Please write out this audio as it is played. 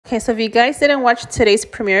Okay, so if you guys didn't watch today's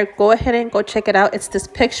premiere, go ahead and go check it out. It's this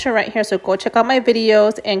picture right here. So go check out my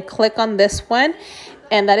videos and click on this one.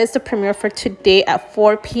 And that is the premiere for today at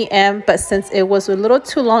 4 p.m. But since it was a little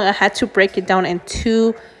too long, I had to break it down in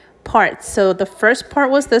 2 parts. So the first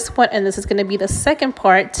part was this one, and this is going to be the second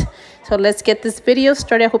part. So let's get this video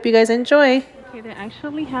started. I hope you guys enjoy. Okay, they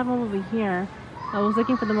actually have them over here. I was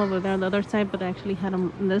looking for them over there on the other side, but they actually had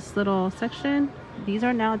them in this little section. These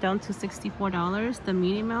are now down to $64. The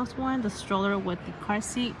Minnie Mouse one, the stroller with the car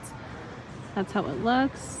seat. That's how it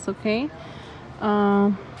looks. Okay.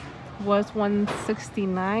 Was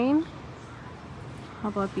 $169. How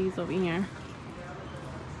about these over here?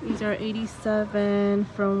 These are $87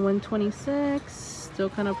 from $126. Still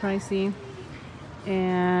kind of pricey.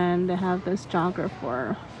 And they have this jogger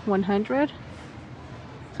for $100.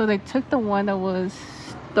 So they took the one that was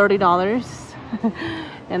 $30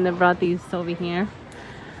 and they brought these over here.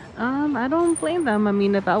 I don't blame them. I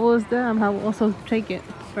mean, if I was them, I would also take it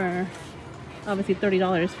for obviously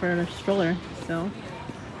 $30 for a stroller. So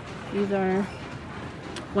these are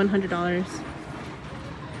 $100.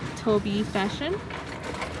 Toby Fashion.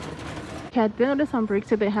 Okay, I did notice on Breaks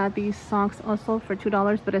they had these socks also for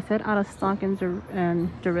 $2, but it said out of stock in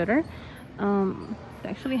DeRidder. They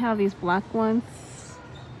actually have these black ones.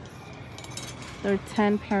 They're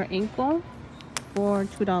 10 pair ankle for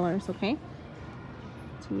 $2. Okay,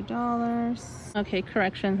 $2. Okay,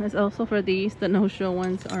 correction. It's also for these. The no-show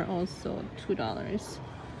ones are also $2.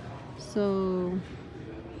 So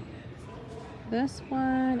this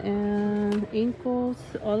one and ankles,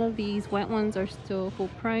 all of these white ones are still full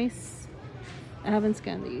price. I haven't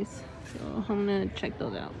scanned these, so I'm gonna check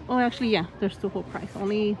those out. Oh, actually, yeah, they're still full price.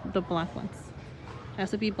 Only the black ones. Has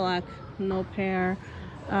to be black, no pair,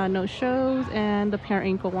 no shows, and the pair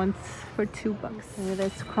ankle ones for $2. Okay,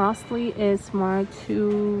 this Crossley is marked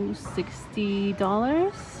to $60.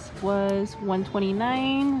 Was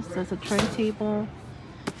 $129. So it's a turntable.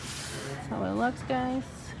 That's how it looks, guys.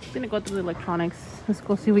 I'm gonna go through the electronics. Let's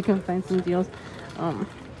go see if we can find some deals. I'm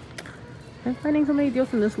finding so many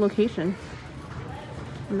deals in this location.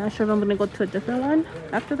 I'm not sure if I'm gonna go to a different one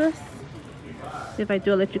after this. If I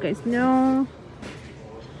do, I'll let you guys know.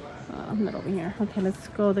 I'm not over here. Okay, let's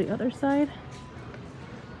go the other side.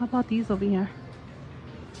 How about these over here?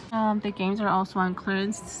 The games are also on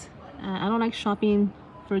clearance. I don't like shopping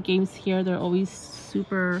for games here. They're always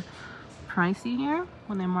super pricey here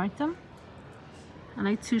when I mark them. I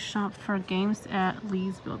like to shop for games at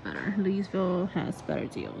Leesville better. Leesville has better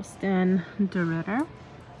deals than DeRidder.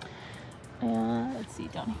 Let's see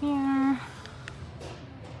down here.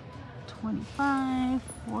 25,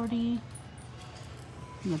 40.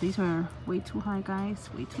 Yeah, these are way too high, guys.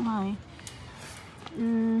 Way too high.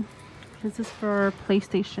 This is for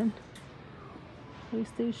PlayStation.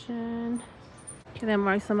 PlayStation. Okay, then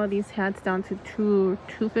mark some of these hats down to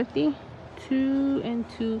 $250. $2 and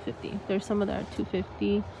 $250. There's some of that are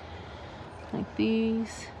 $250, like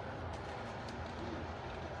these.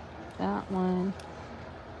 That one.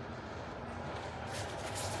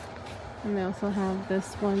 And they also have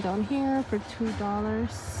this one down here for $2.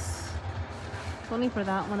 It's only for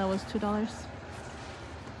that one that was $2.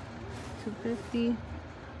 $250.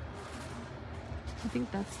 I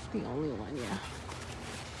think that's the only one.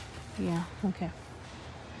 Yeah, okay.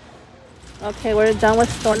 Okay, we're done with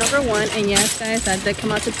store number 1, and yes, guys, that did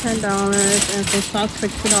come out to $10, and some socks for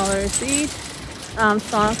 $2 each.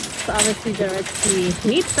 Socks, obviously, Jeremy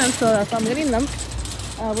needs them, so that's why I'm getting them.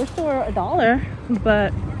 Wish they were $1,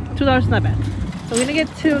 but $2 is not bad. So we're gonna get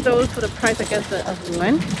 2 of those for the price, I guess, of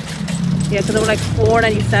one. Yeah, because they were like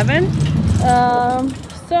 $4.97.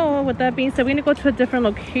 So with that being said, we're gonna go to a different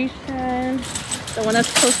location, the one that's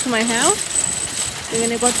close to my house. We're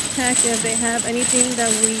gonna go check if they have anything that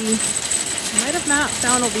we might have not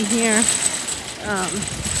found over here.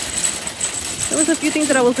 There was a few things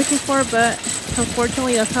that I was looking for, but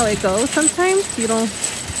unfortunately that's how it goes sometimes. You don't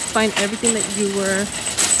find everything that you were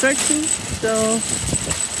searching. So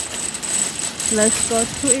let's go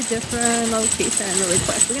to a different location really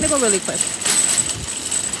quick. We're gonna go really quick.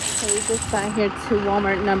 So we just got here to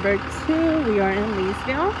Walmart number 2. We are in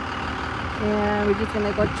Leesville, and we're just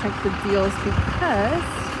gonna go check the deals because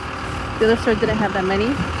the other store didn't have that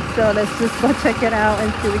many. So let's just go check it out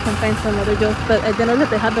and see if we can find some other deals. But I didn't know that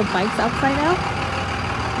they have the bikes outside now.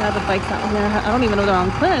 They have the bikes out here. I don't even know they're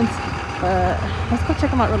on clearance. But let's go check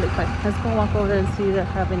them out really quick. Let's go walk over there and see if they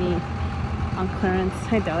have any on clearance.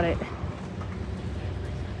 I doubt it.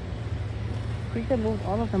 I think they moved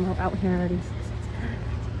all of them out here already.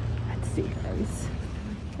 Let's see, guys.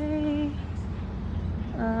 Okay.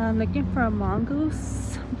 I'm looking for a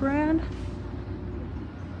Mongoose brand.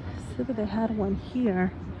 See if they had one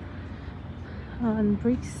here. On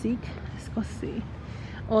Break Seek. Let's go see.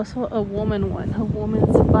 Also a woman one, a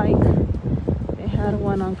woman's bike. They had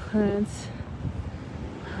one on clearance.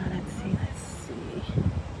 Let's see.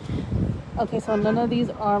 Okay, so none of these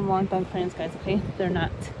are marked on clearance, guys. Okay, they're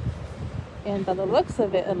not. And by the looks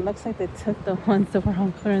of it, it looks like they took the ones that were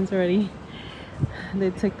on clearance already. They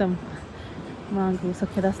took them Mongoose.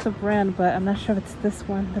 Okay, that's the brand, but I'm not sure if it's this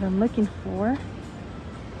one that I'm looking for.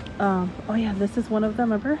 Oh yeah, this is one of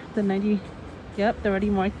them. Remember the 90? Yep, they already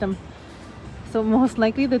marked them. So most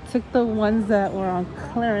likely they took the ones that were on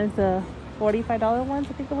clearance, the $45 ones.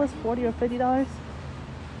 I think it was $40 or $50.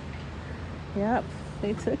 Yep,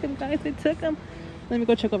 they took them, guys. They took them. Let me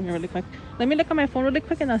go check over here really quick. Let me look on my phone really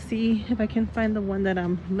quick and I'll see if I can find the one that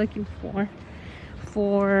I'm looking for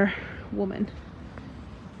woman.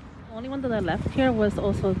 The only one that I left here was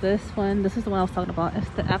also this one. This is the one I was talking about. It's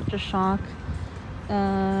the Aftershock.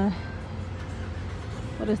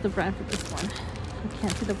 What is the brand for this one? I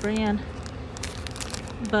can't see the brand.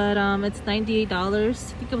 But it's $98. I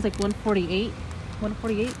think it was like $148.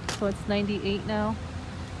 So it's $98 now.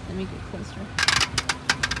 Let me get closer.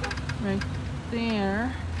 Right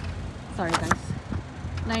there. Sorry guys.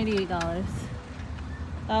 $98.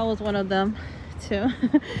 That was one of them too.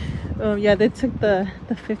 Yeah, they took the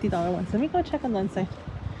 $50 ones. Let me go check on the inside.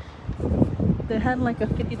 They had like a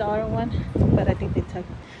 $50 one, but I think they took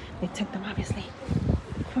them obviously.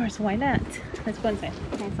 Of course, why not? Let's go inside.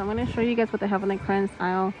 Okay, so I'm gonna show you guys what they have in the clearance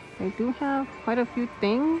aisle. They do have quite a few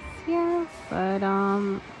things here, but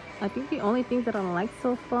I think the only things that I liked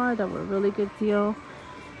so far that were really good deal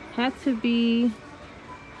had to be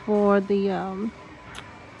for the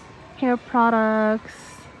hair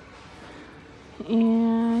products,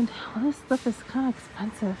 and all this stuff is kind of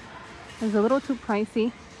expensive. It's a little too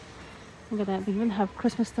pricey. Look at that. They even have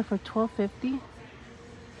Christmas stuff for $12.50.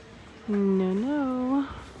 No.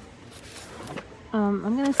 I'm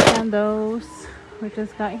gonna scan those we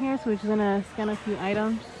just got here, so we're just gonna scan a few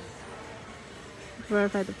items,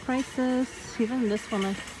 verify the prices. Even this one,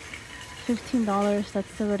 like $15.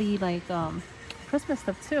 That's already like Christmas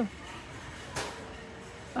stuff too.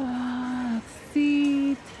 Let's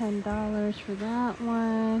see, $10 for that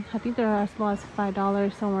one. I think they're as low as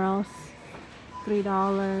 $5 somewhere else.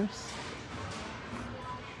 $3.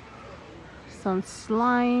 Some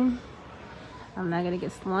slime. I'm not gonna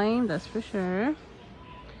get slime, that's for sure.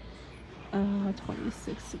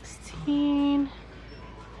 $26.16.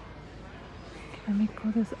 Let me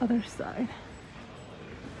go this other side.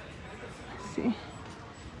 Let's see.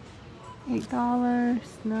 $8.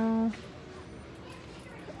 No.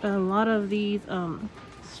 A lot of these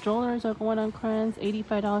strollers are going on clearance.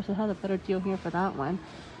 $85. I had a better deal here for that one.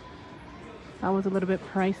 That was a little bit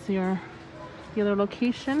pricier. The other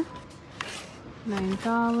location,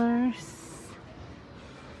 $9.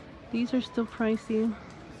 These are still pricey.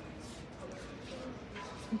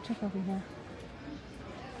 Let me check over here.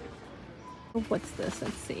 What's this?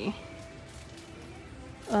 Let's see.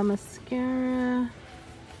 A mascara.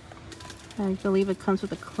 I believe it comes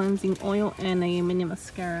with a cleansing oil and a mini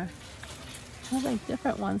mascara. I have like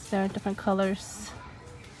different ones there, different colors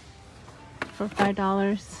for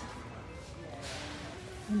 $5.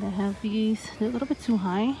 And they have these. They're a little bit too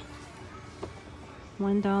high.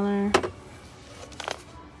 $1.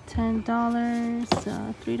 $10,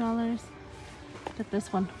 $3. Get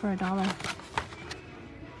this one for $1.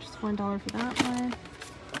 Just $1 for that one.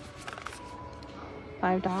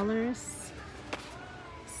 $5,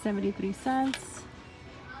 73 cents.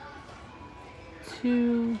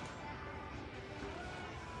 2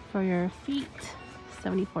 for your feet,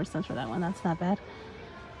 74 cents for that one. That's not bad.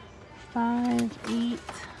 5, 8,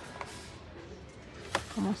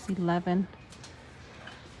 almost 11.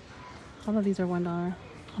 All of these are $1.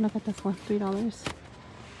 Look at this one, $3.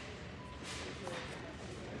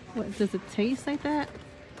 What does it taste like that?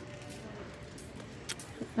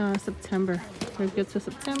 September. We're good to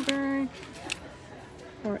September.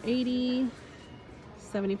 $4.80,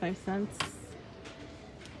 75 cents.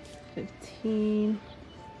 15,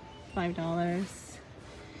 $5.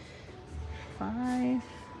 5.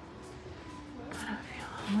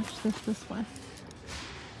 How much is this one?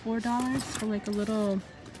 $4 for like a little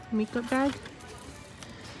makeup bag.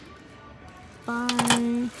 5.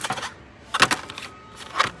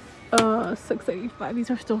 $6.85.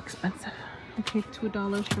 These are still expensive. Okay,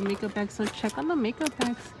 $2 for makeup bags. So check on the makeup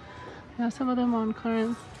bags. Yeah, some of them are on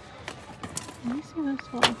clearance. Let me see this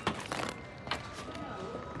one.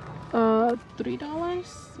 $3.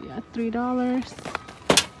 Yeah, $3.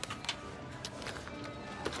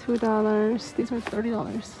 $2. These are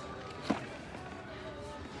 $30.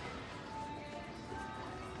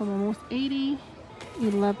 I'm almost 80.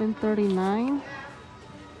 $11.39.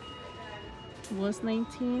 Was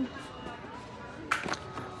 19.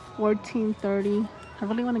 $14.30. I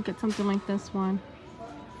really want to get something like this one.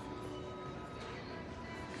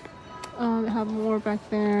 They have more back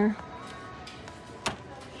there.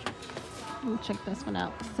 Let me check this one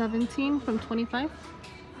out. 17 from 25.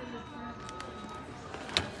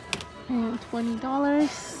 And $20.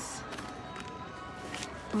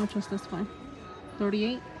 How much was this one?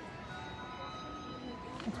 38.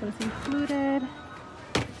 That's what it's included.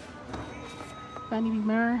 Vanity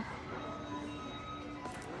mirror.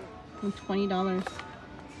 And $20.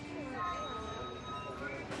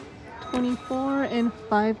 24 and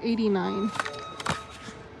 $5.89.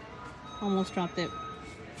 Almost dropped it.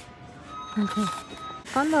 Okay.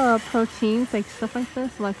 Found the proteins, like stuff like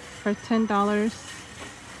this, like for $10.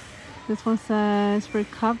 This one says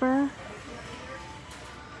Recover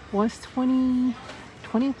was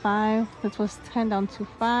 25. This was 10 down to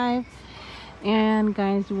 5. And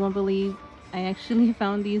guys, you won't believe I actually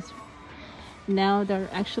found these. Now they're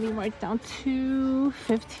actually marked down to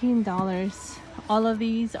 $15. All of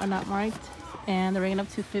these are not marked and they're bringing up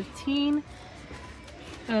to 15.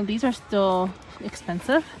 These are still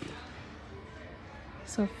expensive.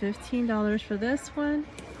 So $15 for this one.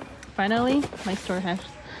 Finally, my store has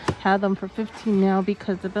had them for 15 now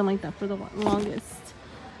because they've been like that for the longest.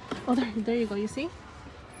 Oh, there you go. You see?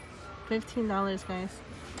 $15, guys.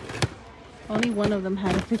 Only one of them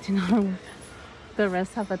had a $15. The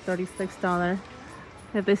rest have a $36.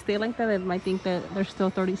 If they stay like that, I might think that they're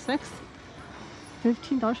still $36.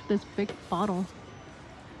 $15 for this big bottle.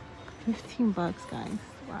 15 bucks, guys.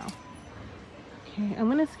 Wow. Okay, I'm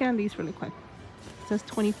gonna scan these really quick. It says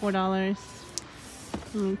 $24.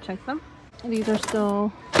 Let me check them. These are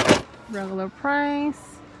still regular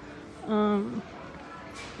price.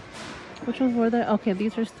 Which ones were there? Okay,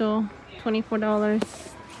 these are still $24.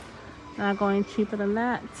 Not going cheaper than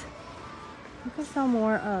that. You can sell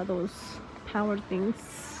more those powered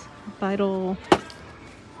things. Vital,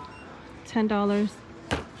 $10.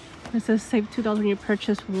 It says save $2 when you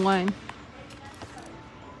purchase one.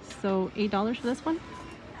 So $8 for this one.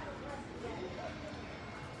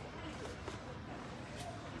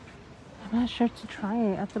 I'm not sure to try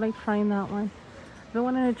it. I feel like trying that one. I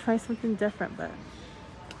wanted to try something different, but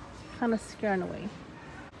kind of scared in a way.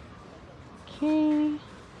 Okay.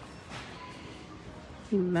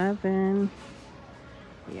 11.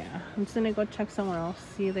 Yeah, I'm just gonna go check somewhere else,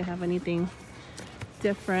 see if they have anything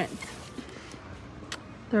different.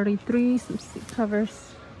 33, some seat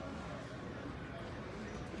covers.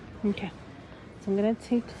 Okay, so I'm gonna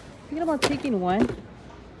thinking about taking one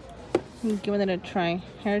and giving it a try.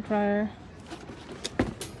 Hair dryer.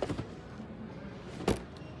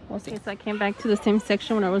 We'll see. So I came back to the same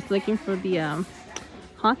section when I was looking for the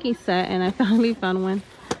hockey set, and I finally found one.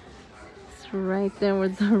 It's right there where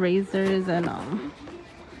the razors and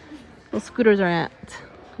those scooters are at.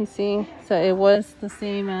 You see, so it was the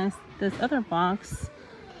same as this other box,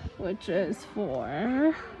 which is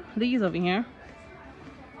for these over here.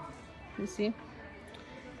 You see,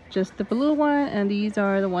 just the blue one, and these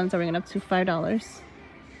are the ones that are going up to $5.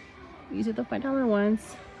 These are the $5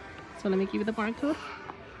 ones. So let me give you the barcode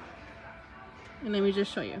and let me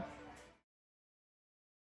just show you.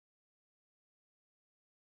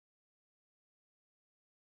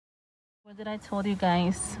 What did I told you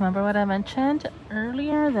guys? Remember what I mentioned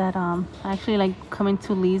earlier, that I actually like coming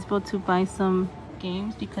to Leesville to buy some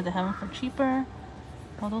games because they have them for cheaper.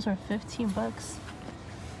 Oh, those are 15 bucks.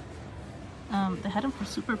 They had them for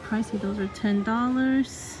super pricey. Those are $10.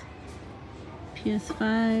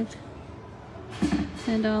 PS5,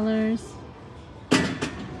 $10.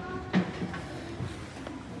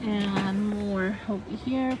 And more over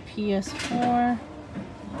here. PS4.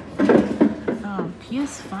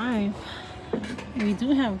 PS5. We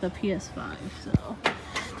do have the PS5, so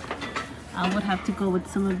I would have to go with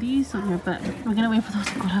some of these over here, but we're gonna wait for those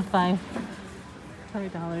to go to $5.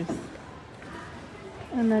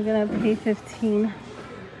 And they're gonna pay 15.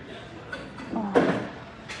 Oh,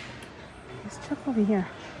 let's check over here.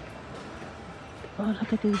 Oh,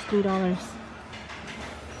 look at these $3.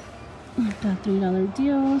 The $3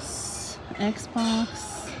 deals.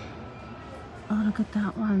 Xbox. Oh, look at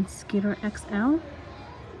that one. Skater XL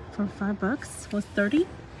for $5 was 30.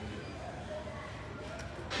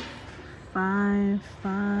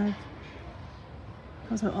 5.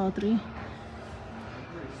 Those are all three.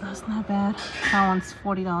 That's not bad. That one's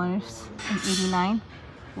 $40 and 89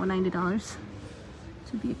 or $90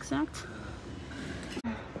 to be exact.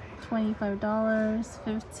 $25,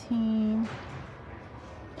 15,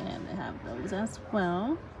 and they have those as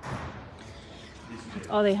well. That's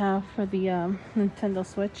all they have for the Nintendo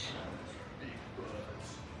Switch.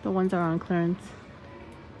 The ones are on clearance.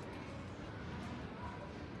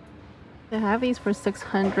 They have these for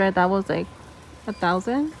 $600. That was like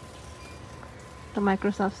 $1,000. The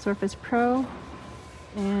Microsoft Surface Pro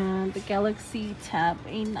and the Galaxy Tab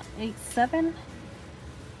A7.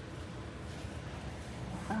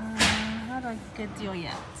 Not a good deal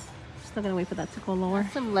yet. Still gonna wait for that to go lower.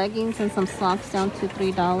 Some leggings and some socks down to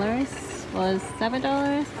 $3. Was $7.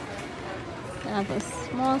 They have a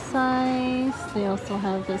small size. They also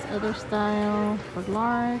have this other style for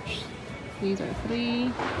large. These are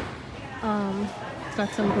 $3.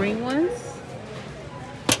 Got some green ones.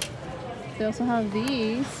 They also have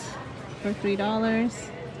these for $3.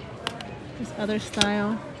 This other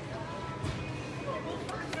style.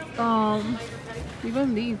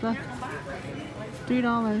 Even these, look,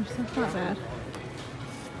 $3. That's not bad.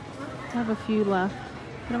 I have a few left,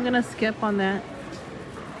 but I'm gonna skip on that.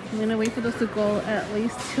 I'm gonna wait for this to go at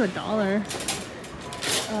least to $1.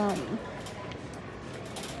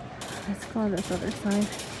 Let's go on this other side.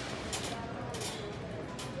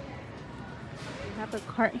 I have a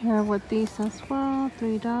cart here with these as well,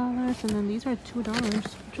 $3, and then these are $2.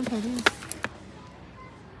 Which ones are these?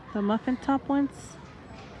 The muffin top ones.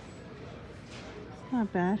 It's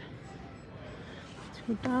not bad.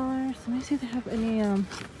 $2. Let me see if they have any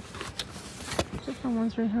different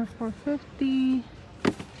ones right here. $4.50,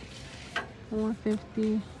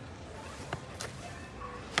 $4.50.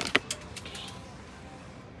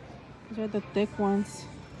 These are the thick ones.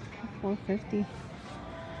 $4.50.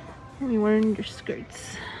 Maybe wearing your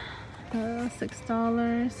skirts.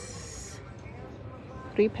 $6.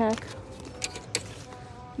 3-pack.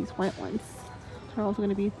 These white ones are also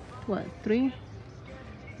gonna be what, $3?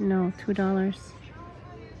 No, $2.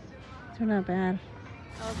 They're not bad.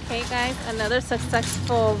 Okay guys, another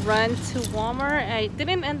successful run to Walmart. I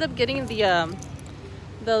didn't end up getting the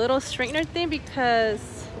little straightener thing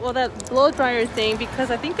because, well, that blow dryer thing, because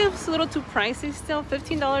I think it was a little too pricey still.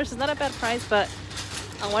 $15 is not a bad price, but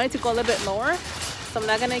I wanted to go a little bit lower, so I'm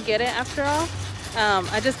not gonna get it after all.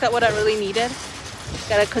 I just got what I really needed.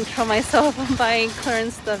 Gotta control myself on buying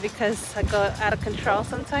clearance stuff because I go out of control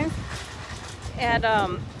sometimes. And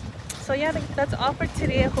so yeah, that's all for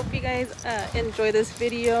today. I hope you guys enjoy this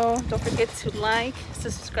video. Don't forget to like,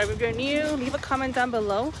 subscribe if you're new, leave a comment down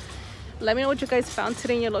below. Let me know what you guys found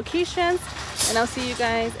today in your locations, and I'll see you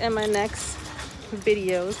guys in my next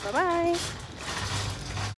videos. Bye bye.